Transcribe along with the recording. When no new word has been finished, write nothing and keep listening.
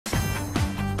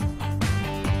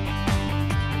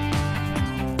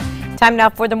Time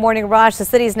now for the morning rush. The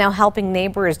city is now helping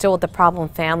neighbors deal with the problem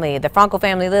family. The Franco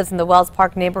family lives in the Wells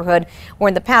Park neighborhood, where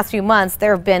in the past few months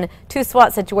there have been 2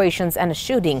 SWAT situations and a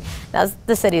shooting. Now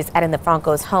the city is adding the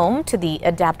Franco's home to the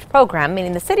ADAPT program,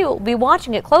 meaning the city will be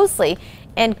watching it closely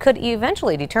and could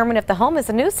eventually determine if the home is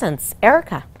a nuisance.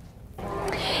 Erica.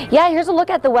 Yeah, here's a look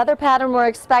at the weather pattern. We're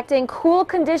expecting cool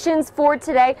conditions for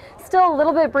today. Still a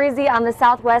little bit breezy on the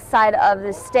southwest side of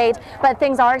the state, but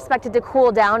things are expected to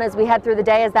cool down as we head through the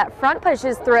day as that front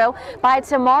pushes through. By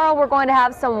tomorrow, we're going to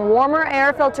have some warmer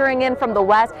air filtering in from the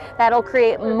west. That'll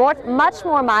create much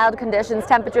more mild conditions,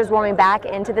 temperatures warming back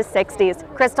into the 60s.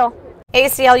 Crystal.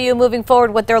 ACLU moving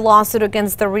forward with their lawsuit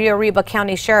against the Rio Arriba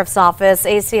County Sheriff's Office.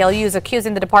 ACLU is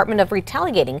accusing the department of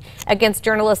retaliating against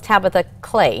journalist Tabitha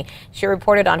Clay. She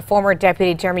reported on former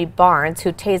Deputy Jeremy Barnes,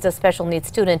 who tased a special needs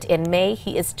student in May.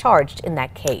 He is charged in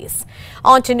that case.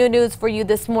 On to new news for you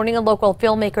this morning. A local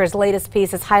filmmaker's latest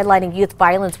piece is highlighting youth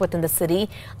violence within the city.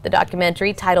 The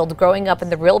documentary, titled Growing Up in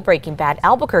the Real Breaking Bad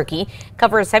Albuquerque,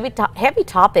 covers heavy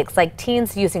topics like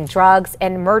teens using drugs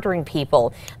and murdering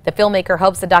people. The filmmaker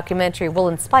hopes the documentary will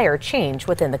inspire change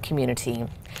within the community.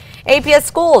 APS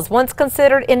schools, once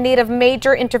considered in need of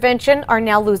major intervention, are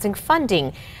now losing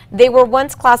funding. They were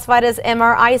once classified as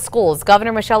MRI schools.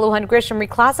 Governor Michelle Lujan Grisham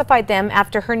reclassified them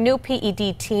after her new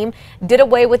PED team did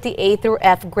away with the A through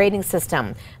F grading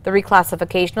system. The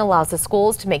reclassification allows the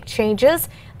schools to make changes.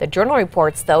 The Journal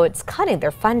reports, though, it's cutting their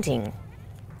funding.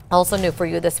 Also new for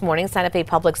you this morning, Santa Fe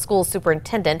Public Schools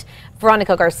Superintendent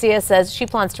Veronica Garcia says she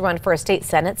plans to run for a state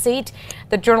Senate seat.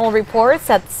 The Journal reports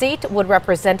that the seat would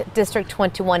represent District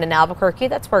 21 in Albuquerque.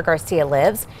 That's where Garcia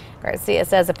lives. Garcia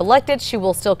says if elected, she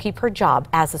will still keep her job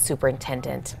as a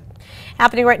superintendent.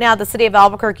 Happening right now, the city of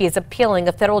Albuquerque is appealing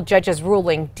a federal judge's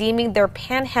ruling deeming their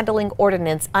panhandling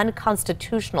ordinance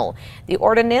unconstitutional. The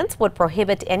ordinance would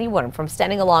prohibit anyone from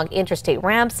standing along interstate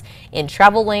ramps, in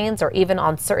travel lanes, or even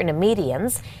on certain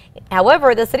medians.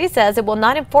 However, the city says it will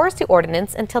not enforce the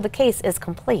ordinance until the case is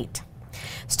complete.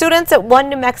 Students at one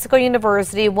New Mexico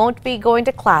university won't be going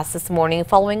to class this morning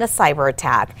following a cyber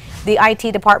attack. The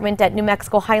IT department at New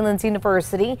Mexico Highlands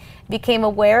University became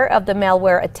aware of the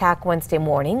malware attack Wednesday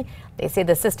morning. They say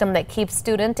the system that keeps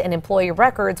student and employee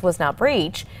records was not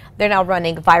breached. They're now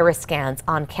running virus scans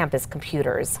on campus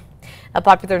computers. A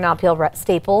popular Naupil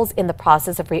Staples in the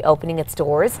process of reopening its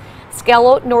doors.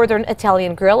 Scalo Northern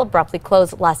Italian Grill abruptly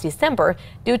closed last December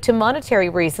due to monetary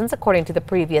reasons, according to the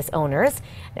previous owners.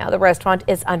 Now the restaurant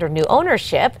is under new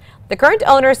ownership. The current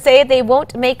owners say they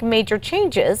won't make major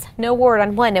changes. No word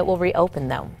on when it will reopen,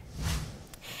 though.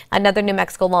 Another New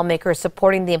Mexico lawmaker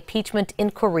supporting the impeachment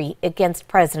inquiry against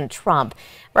President Trump.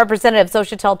 Representative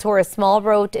Xochitl Torres Small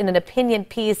wrote in an opinion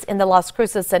piece in the Las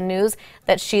Cruces Sun News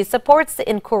that she supports the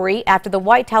inquiry after the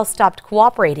White House stopped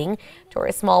cooperating.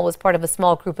 Torres Small was part of a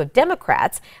small group of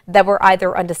Democrats that were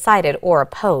either undecided or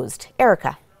opposed.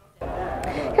 Erica.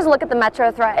 Here's a look at the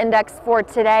Metro Threat Index for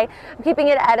today. I'm keeping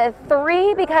it at a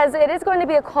 3 because it is going to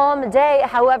be a calm day.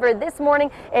 However, this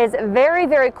morning is very,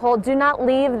 very cold. Do not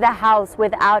leave the house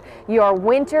without your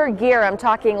winter gear. I'm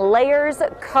talking layers,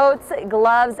 coats,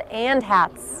 gloves, and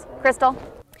hats. Crystal.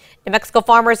 New Mexico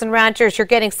farmers and ranchers, you're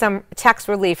getting some tax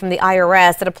relief from the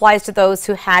IRS that applies to those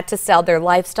who had to sell their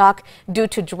livestock due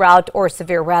to drought or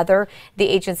severe weather. The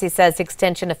agency says the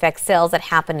extension affects sales that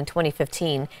happened in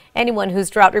 2015. Anyone whose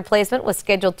drought replacement was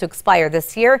scheduled to expire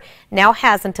this year now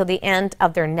has until the end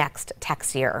of their next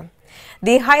tax year.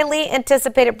 The highly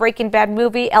anticipated Breaking Bad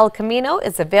movie El Camino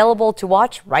is available to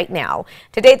watch right now.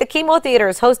 Today, the Chemo Theater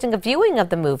is hosting a viewing of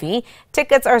the movie.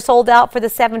 Tickets are sold out for the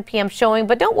 7 p.m. showing,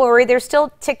 but don't worry, there's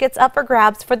still tickets up for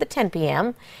grabs for the 10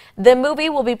 p.m. The movie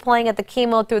will be playing at the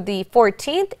Chemo through the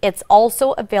 14th. It's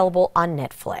also available on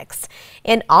Netflix.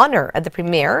 In honor of the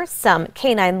premiere, some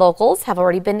K9 locals have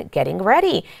already been getting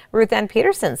ready. Ruth Ann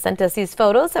Peterson sent us these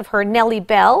photos of her Nellie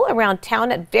Bell around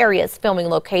town at various filming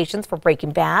locations for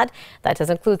Breaking Bad. That does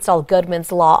include Saul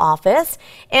Goodman's law office,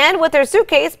 and with her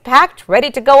suitcase packed, ready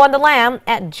to go on the lam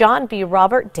at John B.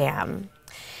 Robert Dam.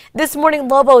 This morning,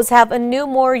 Lobos have a new,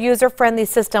 more user-friendly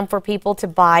system for people to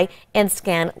buy and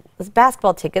scan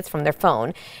basketball tickets from their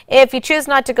phone. If you choose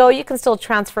not to go, you can still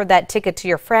transfer that ticket to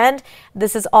your friend.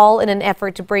 This is all in an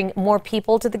effort to bring more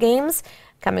people to the games,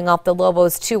 coming off the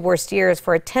Lobos' 2 worst years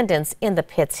for attendance in the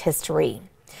Pit's history.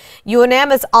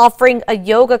 UNM is offering a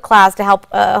yoga class to help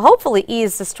hopefully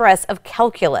ease the stress of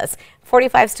calculus.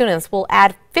 45 students will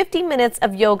add 50 minutes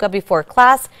of yoga before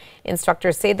class.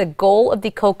 Instructors say the goal of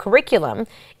the co-curriculum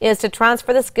is to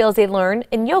transfer the skills they learn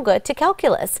in yoga to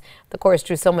calculus. The course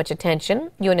drew so much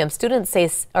attention. UNM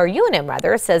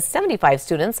says 75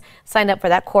 students signed up for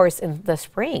that course in the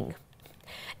spring.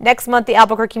 Next month, the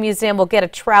Albuquerque Museum will get a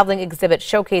traveling exhibit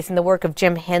showcasing the work of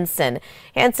Jim Henson.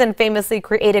 Henson famously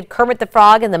created Kermit the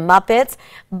Frog and the Muppets,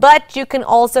 but you can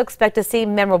also expect to see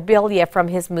memorabilia from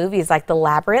his movies like The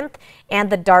Labyrinth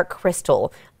and The Dark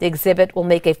Crystal. The exhibit will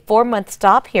make a 4-month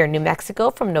stop here in New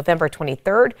Mexico from November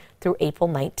 23rd through April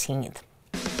 19th.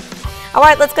 All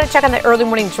right, let's go check on the early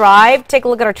morning drive. Take a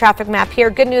look at our traffic map here.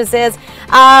 Good news is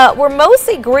we're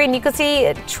mostly green. You can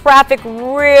see traffic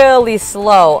really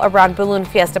slow around Balloon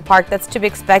Fiesta Park. That's to be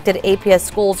expected. APS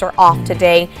schools are off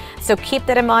today, so keep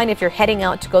that in mind if you're heading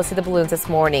out to go see the balloons this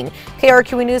morning.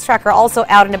 KRQE News Tracker also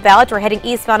out and about. We're heading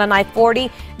eastbound on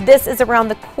I-40. This is around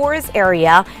the Coors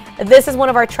area. This is one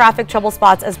of our traffic trouble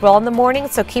spots as well in the morning,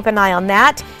 so keep an eye on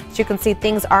that. As you can see,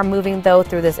 things are moving, though,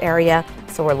 through this area,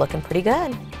 so we're looking pretty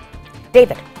good.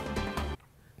 David.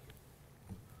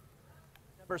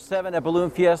 Number 7 at Balloon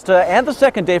Fiesta and the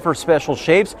second day for Special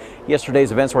Shapes.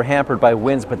 Yesterday's events were hampered by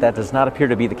winds, but that does not appear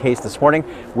to be the case this morning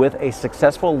with a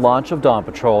successful launch of Dawn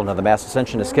Patrol. Now the mass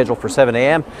ascension is scheduled for 7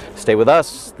 a.m. Stay with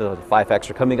us. The 5 facts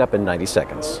are coming up in 90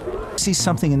 seconds. See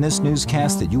something in this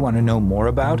newscast that you want to know more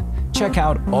about? Check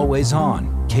out Always On,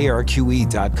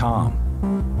 KRQE.com.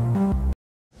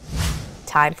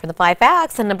 Time for the 5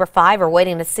 facts, and number 5, we're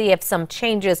waiting to see if some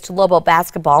changes to Lobo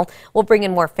basketball will bring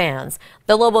in more fans.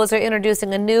 The Lobos are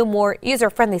introducing a new, more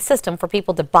user-friendly system for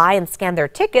people to buy and scan their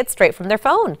tickets straight from their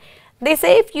phone. They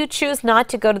say if you choose not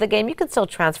to go to the game, you can still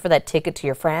transfer that ticket to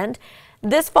your friend.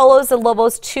 This follows the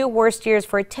Lobos' 2 worst years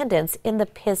for attendance in the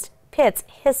Pit's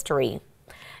history.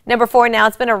 Number 4 now,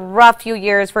 it's been a rough few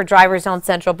years for drivers on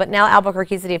Central, but now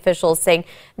Albuquerque city officials saying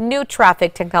new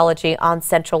traffic technology on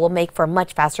Central will make for a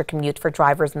much faster commute for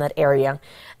drivers in that area.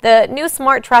 The new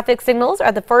smart traffic signals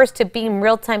are the first to beam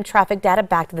real-time traffic data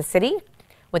back to the city.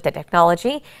 With the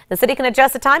technology, the city can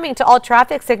adjust the timing to all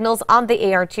traffic signals on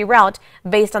the ART route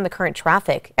based on the current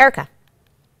traffic. Erica.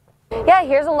 Yeah,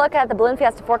 here's a look at the Balloon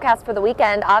Fiesta forecast for the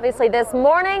weekend. Obviously, this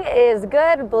morning is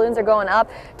good. Balloons are going up.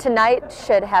 Tonight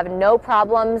should have no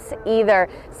problems either.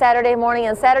 Saturday morning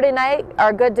and Saturday night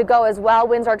are good to go as well.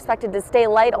 Winds are expected to stay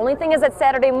light. Only thing is that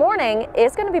Saturday morning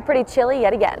is going to be pretty chilly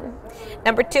yet again.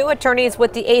 Number 2, attorneys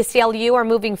with the ACLU are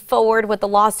moving forward with the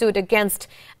lawsuit against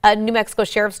New Mexico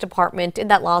Sheriff's Department. In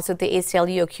that lawsuit, the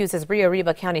ACLU accuses Rio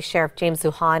Arriba County Sheriff James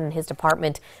Lujan and his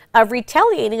department of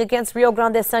retaliating against Rio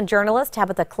Grande Sun journalist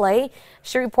Tabitha Clay.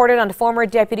 She reported on former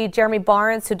Deputy Jeremy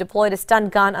Barnes, who deployed a stun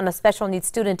gun on a special needs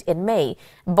student in May.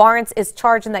 Barnes is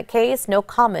charged in that case. No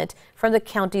comment from the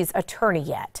county's attorney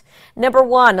yet. Number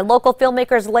 1, a local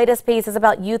filmmaker's latest piece is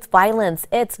about youth violence.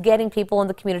 It's getting people in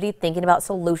the community thinking about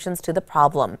solutions to the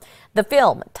problem. The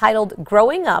film, titled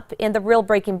Growing Up in the Real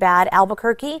Breaking Bad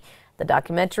Albuquerque, the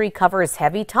documentary covers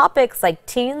heavy topics like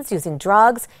teens using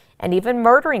drugs and even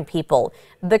murdering people.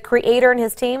 The creator and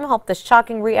his team hope the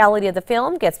shocking reality of the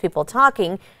film gets people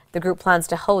talking. The group plans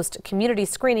to host community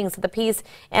screenings of the piece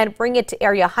and bring it to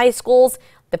area high schools.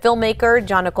 The filmmaker,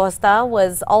 John Acosta,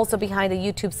 was also behind the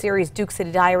YouTube series Duke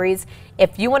City Diaries.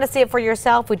 If you want to see it for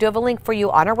yourself, we do have a link for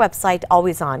you on our website,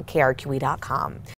 always on KRQE.com.